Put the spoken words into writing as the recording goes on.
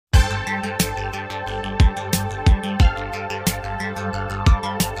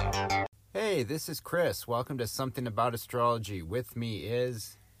Hey, this is Chris. Welcome to Something About Astrology. With me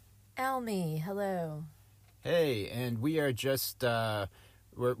is... Almy, hello. Hey, and we are just...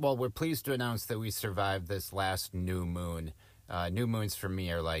 we're pleased to announce that we survived this last new moon. New moons for me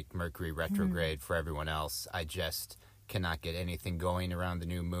are like Mercury retrograde for everyone else. I just cannot get anything going around the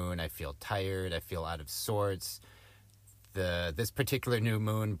new moon. I feel tired. I feel out of sorts. This particular new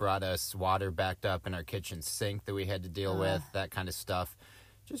moon brought us water backed up in our kitchen sink that we had to deal with, that kind of stuff.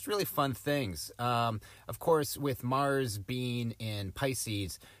 Just really fun things. Of course, with Mars being in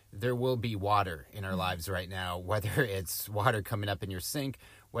Pisces, there will be water in our lives right now, whether it's water coming up in your sink,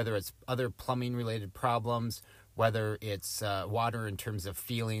 whether it's other plumbing-related problems, whether it's water in terms of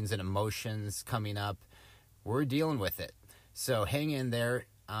feelings and emotions coming up. We're dealing with it. So hang in there.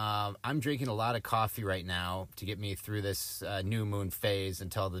 I'm drinking a lot of coffee right now to get me through this new moon phase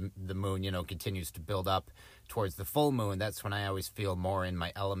until the moon, continues to build up towards the full moon. That's when I always feel more in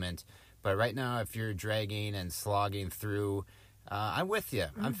my element. But right now, if you're dragging and slogging through, I'm with you.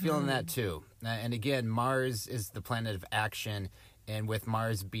 I'm feeling that too. And again, Mars is the planet of action. And with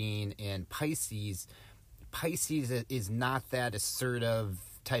Mars being in Pisces, Pisces is not that assertive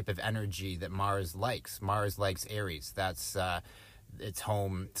type of energy that Mars likes. Mars likes Aries. That's its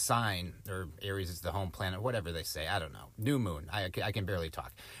home sign, or Aries is the home planet, whatever they say. I don't know. New moon. I can barely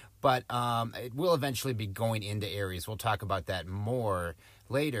talk. But it will eventually be going into Aries. We'll talk about that more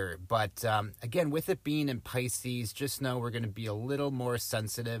later. But again, with it being in Pisces, just know we're going to be a little more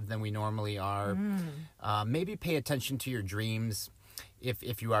sensitive than we normally are. Maybe pay attention to your dreams.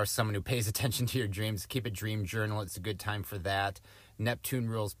 If you are someone who pays attention to your dreams, keep a dream journal. It's a good time for that. Neptune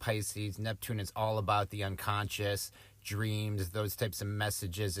rules Pisces. Neptune is all about the unconscious, dreams, those types of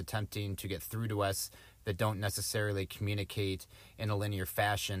messages attempting to get through to us that don't necessarily communicate in a linear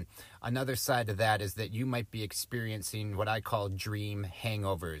fashion. Another side of that is that you might be experiencing what I call dream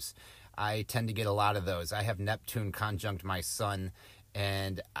hangovers. I tend to get a lot of those. I have Neptune conjunct my sun,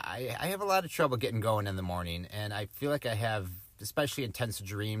 and I have a lot of trouble getting going in the morning, and I feel like I have especially intense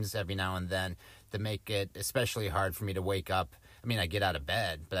dreams every now and then that make it especially hard for me to wake up. I mean, I get out of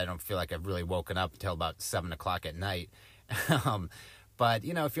bed, but I don't feel like I've really woken up until about 7 o'clock at night. But,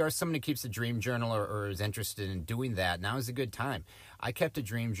 if you are someone who keeps a dream journal or is interested in doing that, now is a good time. I kept a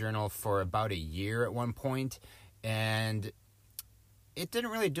dream journal for about a year at one point, and it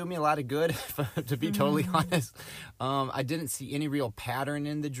didn't really do me a lot of good, to be totally honest. I didn't see any real pattern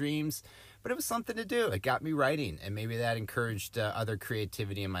in the dreams, but it was something to do. It got me writing, and maybe that encouraged other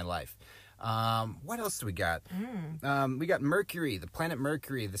creativity in my life. What else do we got? We got Mercury, the planet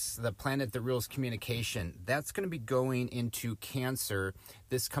Mercury, the planet that rules communication. That's going to be going into Cancer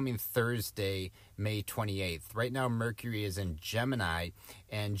this coming Thursday, May 28th. Right now, Mercury is in Gemini,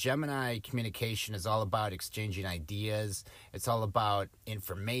 and Gemini communication is all about exchanging ideas. It's all about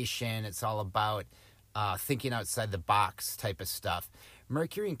information. It's all about thinking outside the box type of stuff.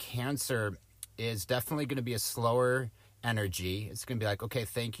 Mercury in Cancer is definitely going to be a slower energy. It's going to be like, okay,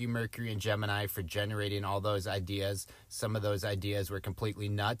 thank you, Mercury and Gemini, for generating all those ideas. Some of those ideas were completely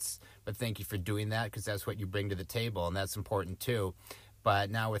nuts, but thank you for doing that, because that's what you bring to the table, and that's important too.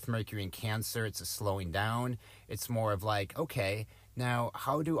 But now with Mercury in Cancer, it's a slowing down. It's more of like, okay, now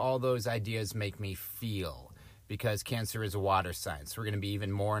how do all those ideas make me feel? Because Cancer is a water sign, so we're going to be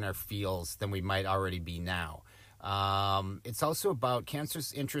even more in our feels than we might already be now. It's also about,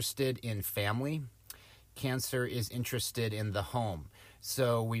 Cancer's interested in family. Cancer is interested in the home.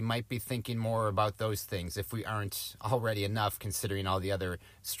 So we might be thinking more about those things if we aren't already enough, considering all the other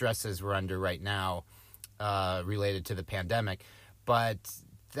stresses we're under right now related to the pandemic. But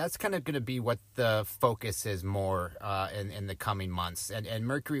that's kind of going to be what the focus is more in the coming months. And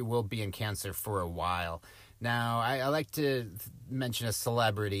Mercury will be in Cancer for a while. Now, I like to mention a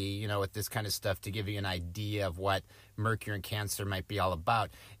celebrity, with this kind of stuff to give you an idea of what Mercury and Cancer might be all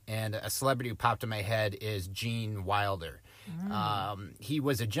about. And a celebrity who popped in my head is Gene Wilder. He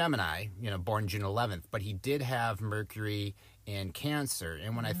was a Gemini, born June 11th, but he did have Mercury in Cancer.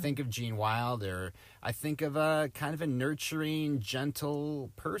 And when I think of Gene Wilder, I think of a kind of a nurturing, gentle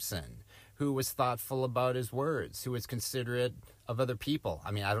person who was thoughtful about his words, who was considerate of other people.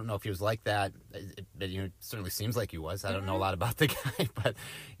 I mean, I don't know if he was like that. It certainly seems like he was. I don't know a lot about the guy, but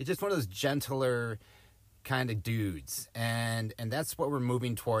it's just one of those gentler kind of dudes. And that's what we're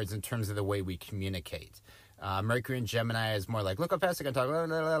moving towards in terms of the way we communicate. Mercury in Gemini is more like, look how fast I can talk,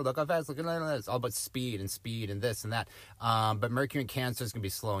 look how fast, it's all about speed and this and that. But Mercury in Cancer is going to be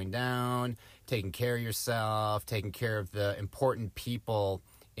slowing down, taking care of yourself, taking care of the important people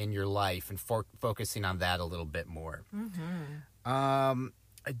in your life, and focusing on that a little bit more.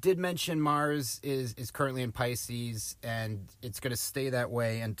 I did mention Mars is currently in Pisces, and it's going to stay that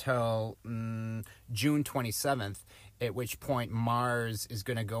way until June 27th, at which point Mars is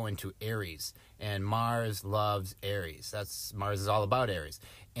going to go into Aries. And Mars loves Aries. Mars is all about Aries.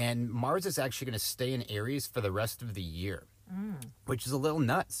 And Mars is actually going to stay in Aries for the rest of the year, which is a little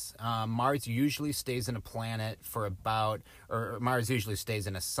nuts. Mars usually stays in a planet for Mars usually stays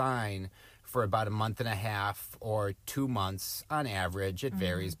in a sign for about a month and a half or 2 months on average. It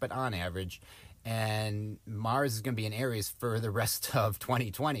varies, but on average. And Mars is going to be in Aries for the rest of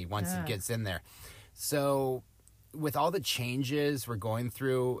 2020 once it gets in there. So with all the changes we're going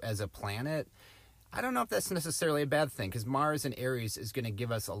through as a planet, I don't know if that's necessarily a bad thing, because Mars in Aries is going to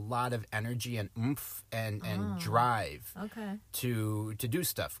give us a lot of energy and oomph and drive to do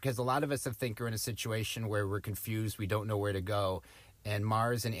stuff. Because a lot of us, I think, are in a situation where we're confused, we don't know where to go. And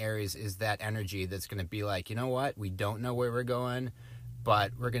Mars in Aries is that energy that's going to be like, you know what, we don't know where we're going,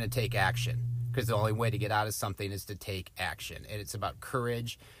 but we're going to take action. Because the only way to get out of something is to take action. And it's about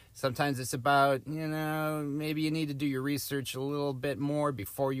courage. Sometimes it's about, maybe you need to do your research a little bit more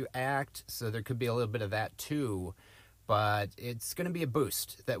before you act. So there could be a little bit of that too. But it's going to be a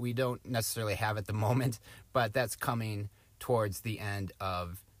boost that we don't necessarily have at the moment. But that's coming towards the end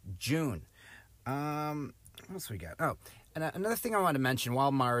of June. What else we got? Oh, and another thing I want to mention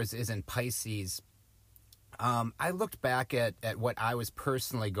while Mars is in Pisces, I looked back at what I was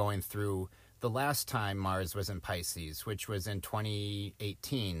personally going through the last time Mars was in Pisces, which was in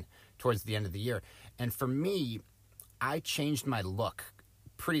 2018, towards the end of the year. And for me, I changed my look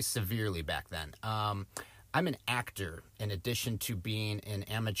pretty severely back then. I'm an actor in addition to being an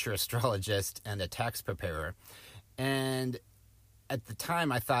amateur astrologist and a tax preparer. And at the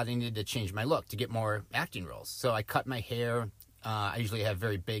time, I thought I needed to change my look to get more acting roles. So I cut my hair. I usually have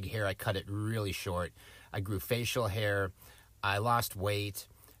very big hair. I cut it really short. I grew facial hair. I lost weight,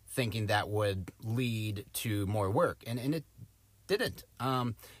 thinking that would lead to more work, and it didn't.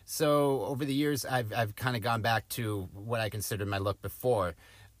 So over the years, I've kind of gone back to what I considered my look before.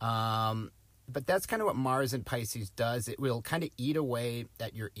 But that's kind of what Mars in Pisces does. It will kind of eat away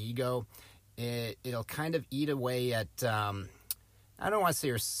at your ego. It'll kind of eat away at, I don't want to say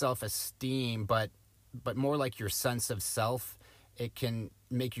your self-esteem, but more like your sense of self. It can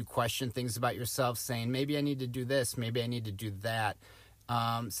make you question things about yourself, saying, maybe I need to do this, maybe I need to do that.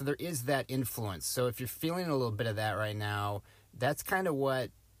 So there is that influence. So if you're feeling a little bit of that right now, that's kind of what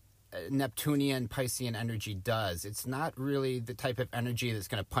Neptunian Piscean energy does. It's not really the type of energy that's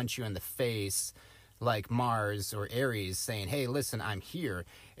going to punch you in the face like Mars or Aries saying, hey, listen, I'm here.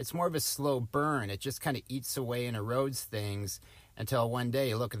 It's more of a slow burn. It just kind of eats away and erodes things until one day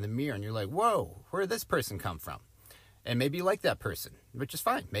you look in the mirror and you're like, whoa, where did this person come from? And maybe you like that person, which is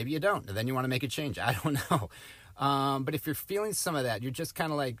fine. Maybe you don't. And then you want to make a change. I don't know. But if you're feeling some of that, you're just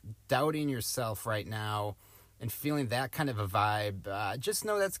kind of like doubting yourself right now and feeling that kind of a vibe, just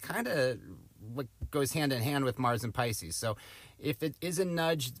know that's kind of what goes hand in hand with Mars and Pisces. So if it is a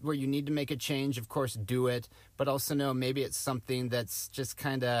nudge where you need to make a change, of course, do it. But also know maybe it's something that's just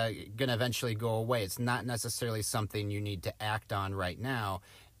kind of going to eventually go away. It's not necessarily something you need to act on right now.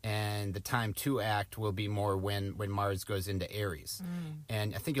 And the time to act will be more when Mars goes into Aries.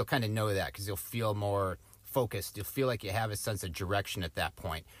 And I think you'll kind of know that because you'll feel more focused. You'll feel like you have a sense of direction at that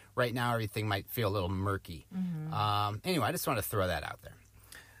point. Right now, everything might feel a little murky. Anyway, I just want to throw that out there.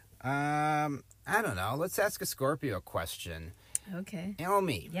 I don't know. Let's ask a Scorpio question. Okay.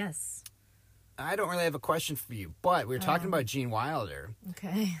 Elmi. Yes. I don't really have a question for you, but we were talking about Gene Wilder.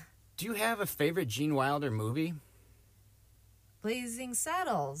 Okay. Do you have a favorite Gene Wilder movie? Blazing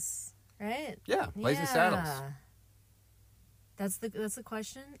Saddles, right? Yeah, Blazing Saddles. That's the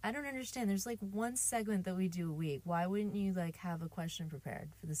question. I don't understand. There's like one segment that we do a week. Why wouldn't you like have a question prepared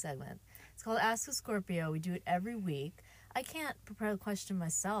for the segment? It's called Ask a Scorpio. We do it every week. I can't prepare the question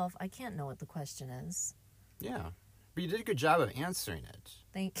myself. I can't know what the question is. Yeah, but you did a good job of answering it.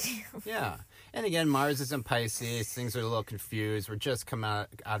 Thank you. Yeah. And again, Mars is in Pisces. Things are a little confused. We're just coming out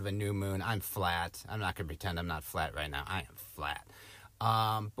of a new moon. I'm flat. I'm not going to pretend I'm not flat right now. I am flat.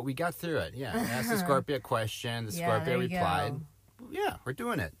 But we got through it. Yeah. I asked the Scorpio question. The Scorpio replied. Yeah, we're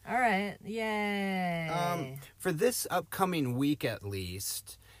doing it. All right. Yay. For this upcoming week, at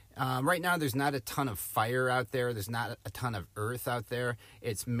least, right now there's not a ton of fire out there. There's not a ton of earth out there.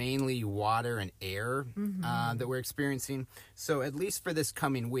 It's mainly water and air that we're experiencing. So at least for this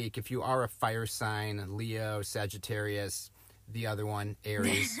coming week, if you are a fire sign, Leo, Sagittarius, the other one,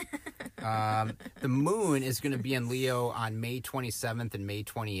 Aries, the moon is going to be in Leo on May 27th and May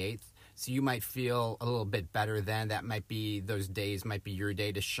 28th. So you might feel a little bit better then. That might be, those days might be your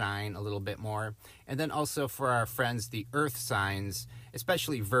day to shine a little bit more. And then also for our friends, the earth signs,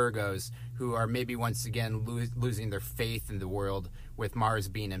 especially Virgos, who are maybe once again losing their faith in the world with Mars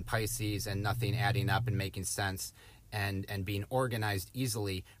being in Pisces and nothing adding up and making sense and being organized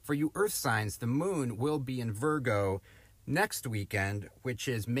easily. For you Earth signs, the moon will be in Virgo next weekend, which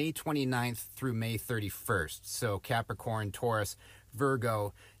is May 29th through May 31st. So Capricorn, Taurus,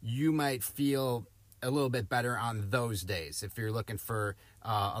 Virgo, you might feel a little bit better on those days if you're looking for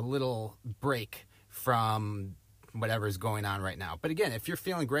a little break from whatever's going on right now. But again, if you're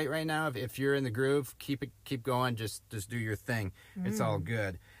feeling great right now, if you're in the groove, keep going. Just do your thing. It's all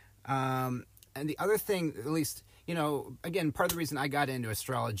good. And the other thing, at least, again, part of the reason I got into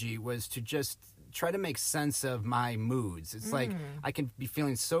astrology was to just try to make sense of my moods. It's like I can be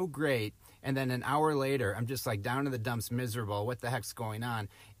feeling so great, and then an hour later, I'm just like down in the dumps, miserable. What the heck's going on?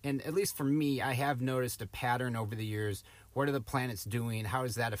 And at least for me, I have noticed a pattern over the years. What are the planets doing? How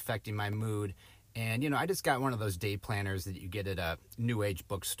is that affecting my mood? And, I just got one of those day planners that you get at a New Age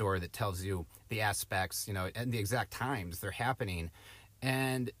bookstore that tells you the aspects, and the exact times they're happening.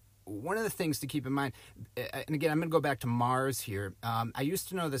 And one of the things to keep in mind, and again, I'm going to go back to Mars here. I used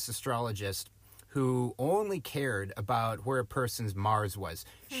to know this astrologist who only cared about where a person's Mars was.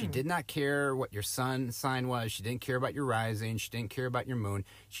 She did not care what your sun sign was. She didn't care about your rising. She didn't care about your moon.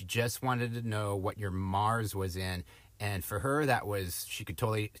 She just wanted to know what your Mars was in. And for her, that was, she could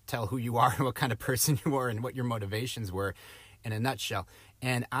totally tell who you are and what kind of person you are and what your motivations were in a nutshell.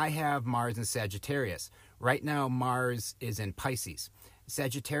 And I have Mars in Sagittarius. Right now, Mars is in Pisces.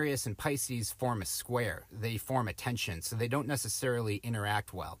 Sagittarius and Pisces form a square. They form a tension, so they don't necessarily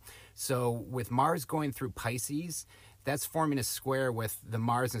interact well. So with Mars going through Pisces, that's forming a square with the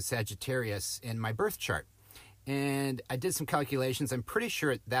Mars and Sagittarius in my birth chart. And I did some calculations. I'm pretty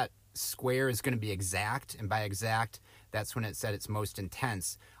sure that square is going to be exact, and by exact, that's when it said it's most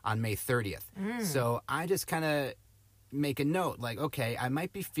intense on May 30th. So I just kind of make a note, like, okay, I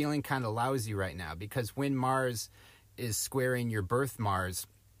might be feeling kind of lousy right now, because when Mars is squaring your birth Mars,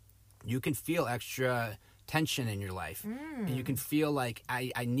 you can feel extra tension in your life. And you can feel like,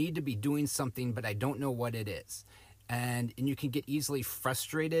 I need to be doing something, but I don't know what it is. And you can get easily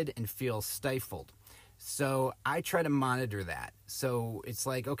frustrated and feel stifled. So I try to monitor that. So it's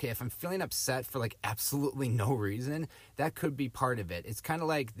like, okay, if I'm feeling upset for like absolutely no reason, that could be part of it. It's kind of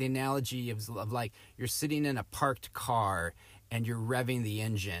like the analogy of like you're sitting in a parked car and you're revving the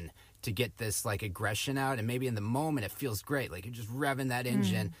engine to get this like aggression out, and maybe in the moment it feels great, like you're just revving that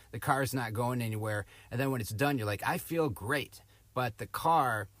engine, the car's not going anywhere, and then when it's done you're like, I feel great, but the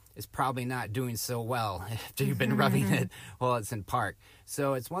car is probably not doing so well after you've been revving it while it's in park.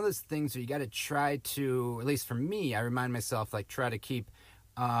 So it's one of those things where you got to try to, at least for me, I remind myself, like, try to keep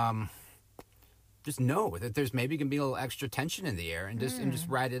just know that there's maybe going to be a little extra tension in the air, and just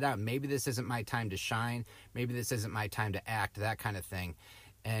ride it out. Maybe this isn't my time to shine, maybe this isn't my time to act, that kind of thing.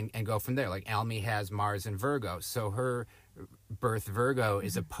 And go from there. Like Almy has Mars in Virgo, so her birth Virgo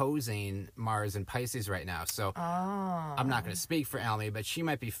is opposing Mars in Pisces right now. So I'm not going to speak for Almy, but she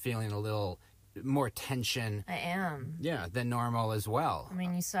might be feeling a little more tension. I am. Yeah, than normal as well. I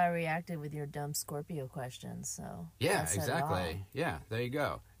mean, you saw I reacted with your dumb Scorpio questions, so yeah, exactly. Yeah, there you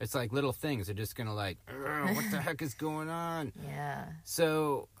go. It's like little things are just going to like, what the heck is going on? Yeah.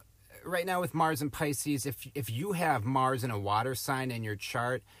 So right now with Mars and Pisces, if you have Mars in a water sign in your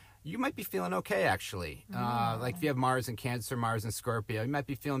chart, you might be feeling okay, actually. Like if you have Mars in Cancer, Mars in Scorpio, you might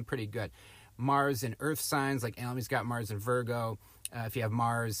be feeling pretty good. Mars in earth signs, like Almy's got Mars in Virgo. If you have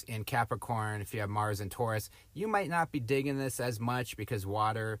Mars in Capricorn, if you have Mars in Taurus, you might not be digging this as much because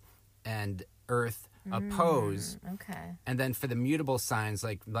water and earth oppose. Okay. And then for the mutable signs,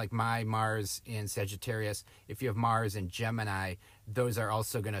 like my Mars in Sagittarius, if you have Mars in Gemini, those are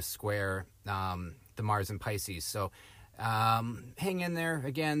also going to square the Mars in Pisces. So hang in there.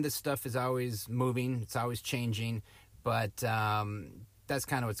 Again, this stuff is always moving. It's always changing. But that's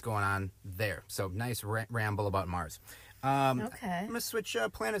kind of what's going on there. So nice ramble about Mars. Okay. I'm going to switch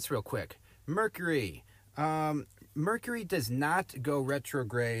planets real quick. Mercury. Mercury does not go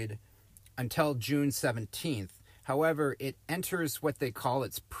retrograde until June 17th. However, it enters what they call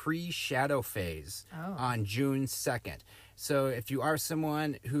its pre-shadow phase on June 2nd. So if you are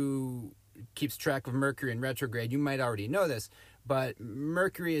someone who keeps track of Mercury in retrograde, you might already know this, but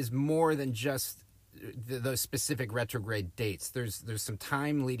Mercury is more than just those specific retrograde dates. There's some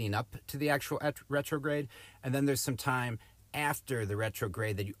time leading up to the actual retrograde, and then there's some time after the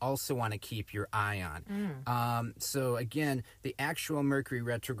retrograde that you also want to keep your eye on. So again, the actual Mercury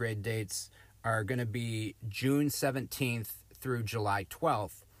retrograde dates are going to be June 17th through July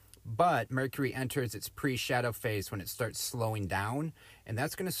 12th. But Mercury enters its pre-shadow phase when it starts slowing down, and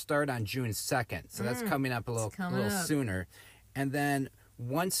that's going to start on June 2nd. So that's coming up a little sooner. And then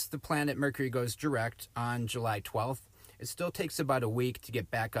once the planet Mercury goes direct on July 12th, it still takes about a week to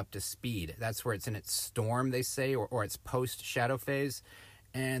get back up to speed. That's where it's in its storm, they say, or its post-shadow phase.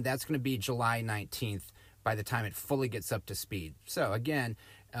 And that's going to be July 19th by the time it fully gets up to speed. So, again,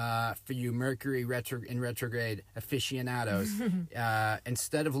 for you Mercury in retrograde aficionados,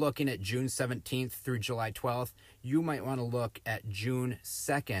 instead of looking at June 17th through July 12th, you might want to look at June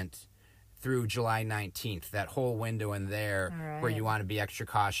 2nd through July 19th, that whole window in there where you want to be extra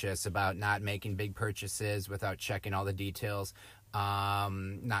cautious about not making big purchases without checking all the details,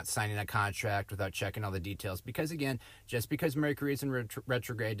 not signing a contract without checking all the details. Because again, just because Mercury is in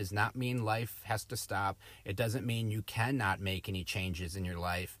retrograde does not mean life has to stop. It doesn't mean you cannot make any changes in your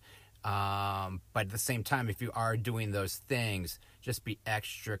life. But at the same time, if you are doing those things, just be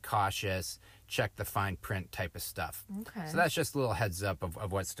extra cautious, check the fine print type of stuff. Okay. So that's just a little heads up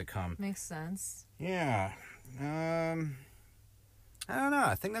of what's to come. Makes sense. Yeah. I don't know.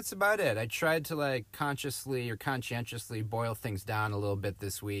 I think that's about it. I tried to consciously or conscientiously boil things down a little bit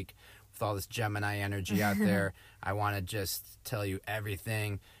this week with all this Gemini energy out there. I want to just tell you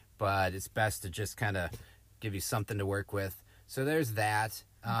everything, but it's best to just kind of give you something to work with. So there's that.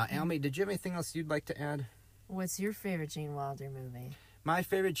 Almy, did you have anything else you'd like to add? What's your favorite Gene Wilder movie? My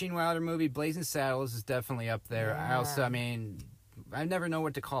favorite Gene Wilder movie, Blazing Saddles, is definitely up there. Yeah. I never know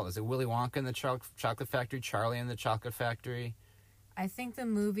what to call it. Is it Willy Wonka and the Chocolate Factory, Charlie and the Chocolate Factory? I think the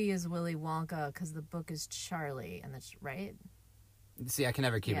movie is Willy Wonka because the book is Charlie, and that's right. See, I can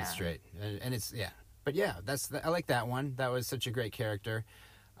never keep it straight, and it's But yeah, I like that one. That was such a great character.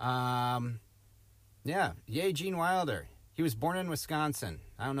 Yay, Gene Wilder. He was born in Wisconsin.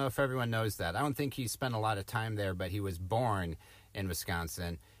 I don't know if everyone knows that. I don't think he spent a lot of time there, but he was born in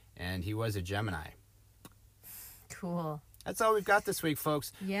Wisconsin, and he was a Gemini. Cool. That's all we've got this week,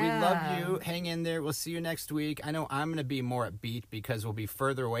 folks. Yeah. We love you. Hang in there. We'll see you next week. I know I'm going to be more upbeat because we'll be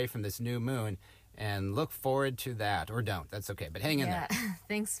further away from this new moon, and look forward to that. Or don't. That's okay, but hang in there.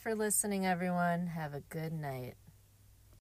 Thanks for listening, everyone. Have a good night.